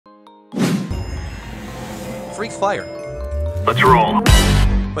Free Fire. Let's roll.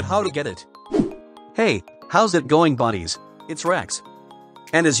 But how to get it? Hey, how's it going, buddies? It's Rex.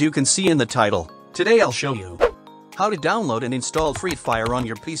 And as you can see in the title, today I'll show you how to download and install Free Fire on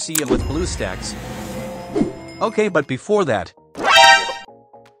your PC with Bluestacks. Okay, but before that,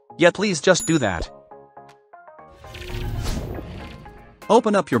 please just do that.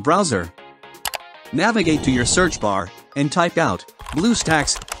 Open up your browser, navigate to your search bar, and type out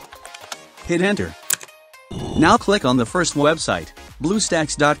Bluestacks. Hit enter. Now click on the first website,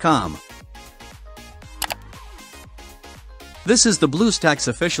 Bluestacks.com. This is the Bluestacks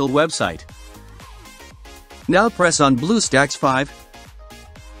official website. Now press on Bluestacks 5.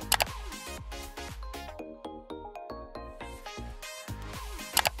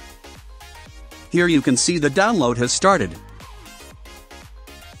 Here you can see the download has started.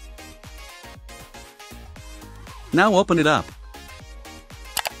 Now open it up.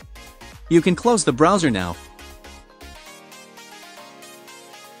 You can close the browser now.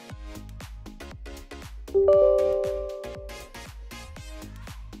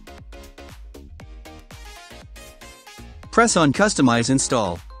 Press on Customize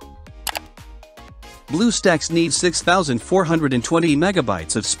Install. Bluestacks needs 6,420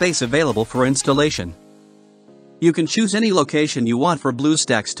 megabytes of space available for installation. You can choose any location you want for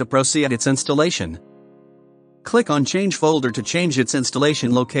Bluestacks to proceed its installation. Click on Change Folder to change its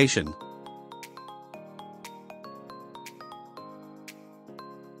installation location.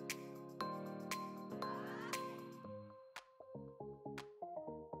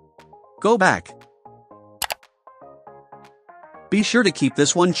 Go back. Be sure to keep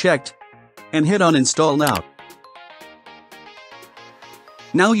this one checked, and hit on Install Now.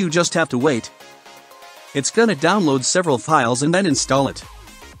 Now you just have to wait. It's gonna download several files and then install it.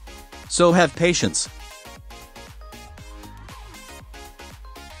 So have patience.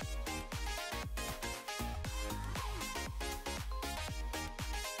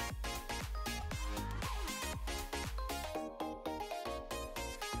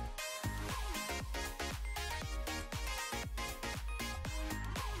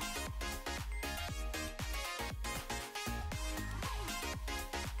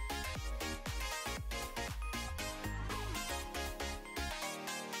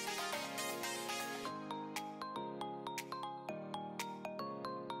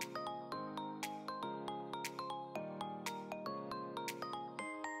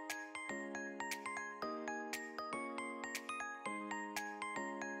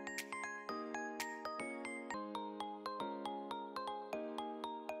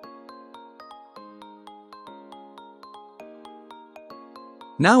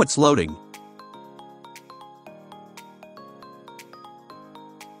 Now it's loading.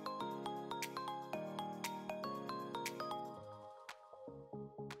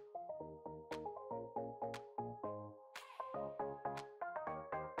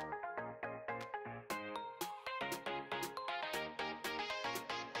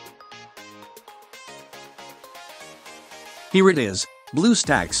 Here it is,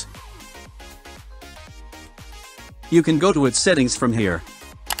 Bluestacks. You can go to its settings from here.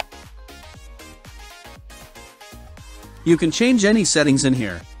 You can change any settings in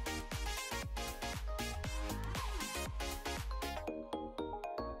here.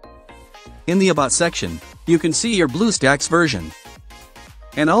 In the About section, you can see your Bluestacks version.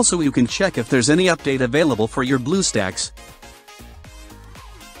 And also you can check if there's any update available for your Bluestacks.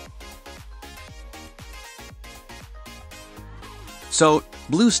 So,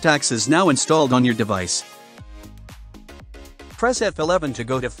 Bluestacks is now installed on your device. Press F11 to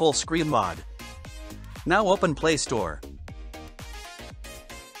go to full screen mode. Now open Play Store.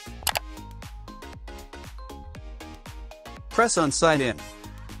 Press on Sign In.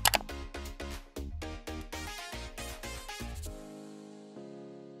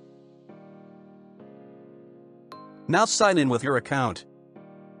 Now sign in with your account.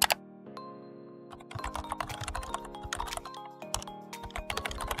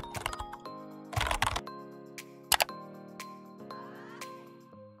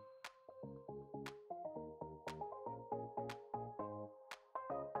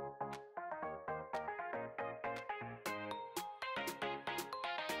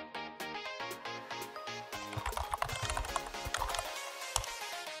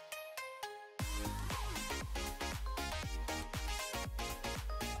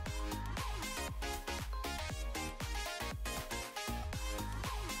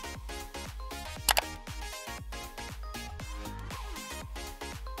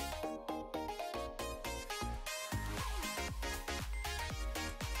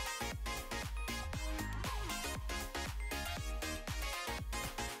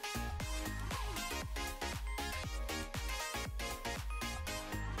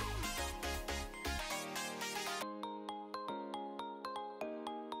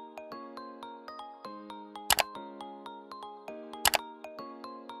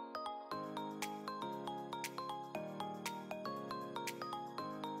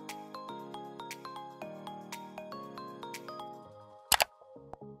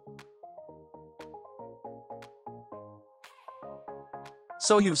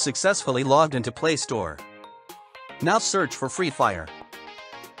 So you've successfully logged into Play Store. Now search for Free Fire.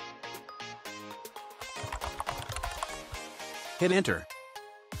 Hit enter.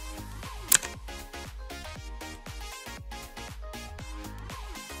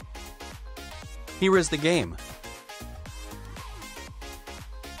 Here is the game.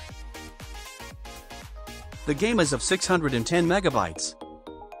 The game is of 610 megabytes.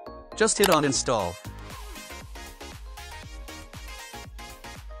 Just hit on install.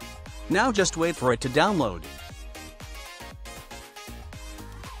 Now just wait for it to download.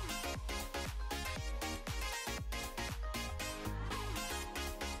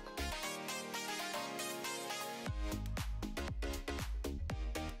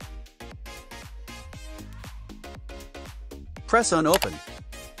 Press on open.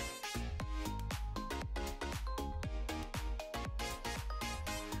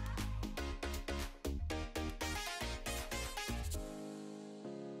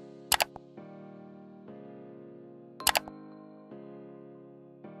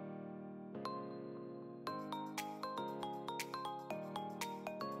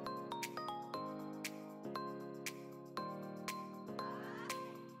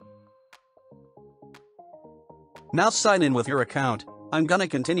 Now sign in with your account. I'm gonna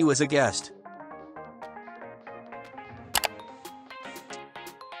continue as a guest.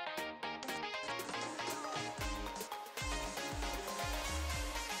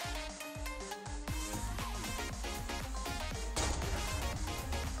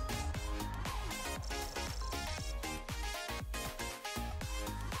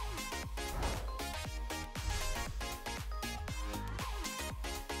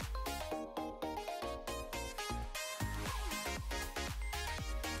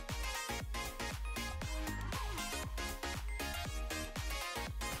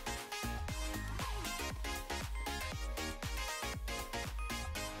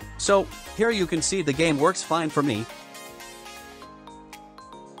 So, here you can see the game works fine for me.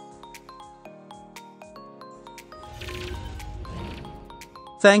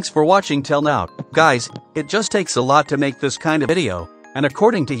 Thanks for watching till now. Guys, it just takes a lot to make this kind of video, and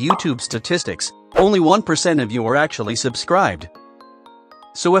according to YouTube statistics, only 1% of you are actually subscribed.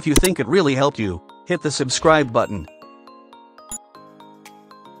 So if you think it really helped you, hit the subscribe button.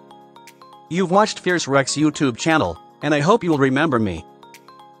 You've watched Fierce Rex YouTube channel, and I hope you'll remember me.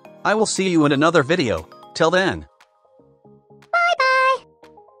 I will see you in another video. Till then.